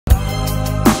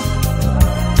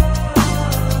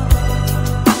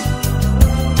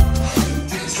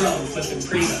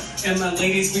And my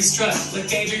ladies, we strut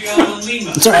like Adriana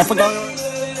Lima. Sorry, I forgot.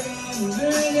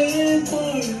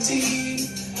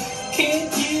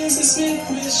 Can't use a Smith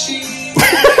machine.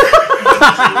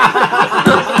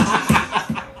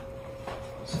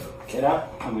 So get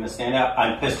up. I'm going to stand up.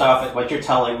 I'm pissed off at what you're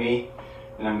telling me,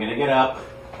 and I'm going to get up.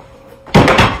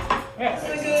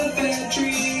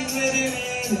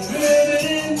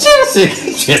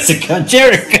 Jessica,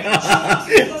 Jerica.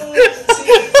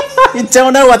 You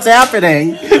don't know what's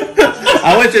happening.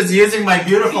 I was just using my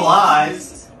beautiful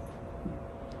eyes.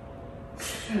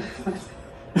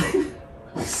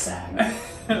 Sad.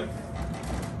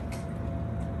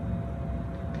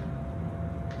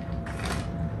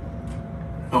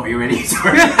 Oh, are you ready?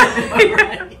 Sorry.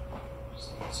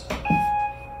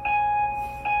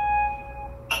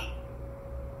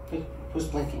 Who's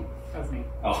blinking? That's me.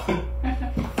 Oh.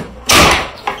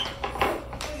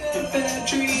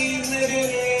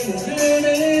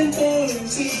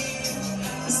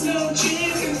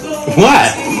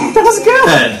 What? That was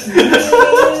good.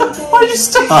 Why'd you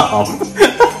stop?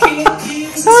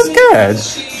 That was good.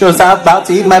 She was about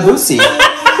to eat my boosie.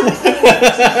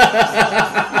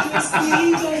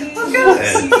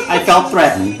 Good. I felt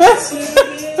threatened.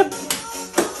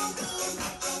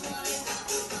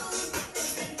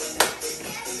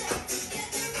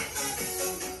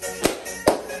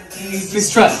 We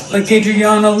strut like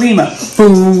Adriana Lima.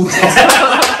 Boo.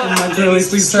 And my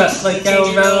girlies, we strut like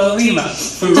Adriana Lima.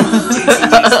 Boo.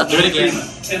 Do it again.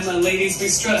 And my ladies, we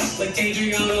strut like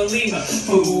Adriana Lima.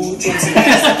 Boo. Dancing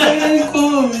in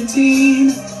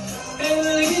quarantine. And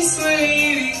I guess we're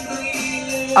eating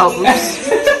clean. Oh, oops.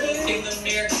 In the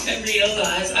mirror and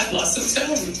realize I've lost some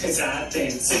tone. Cause I've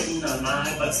been sitting on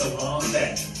my butt so long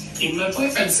that even my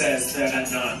boyfriend says that I'm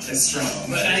not as strong.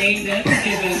 But I ain't never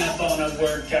given up on a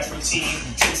workout routine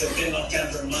since I've been locked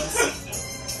down for months.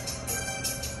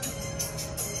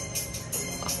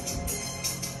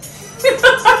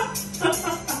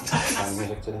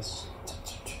 Music to this.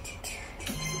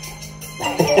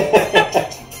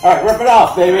 Alright, rip it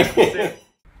off, baby.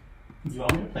 You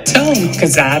want me to play Tone,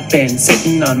 cause I've been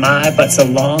sitting on my butt so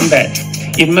long that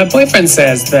even my boyfriend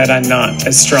says that I'm not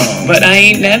as strong. But I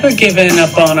ain't never given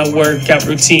up on a workout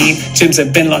routine. Gyms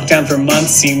have been locked down for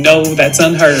months, you know that's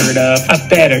unheard of. I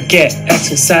better get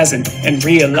exercising and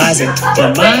realizing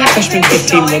or my freshman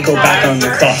 15 will go back on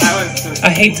the clock. I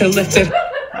hate to lift it.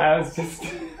 I was just...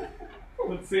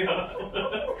 Let's see how...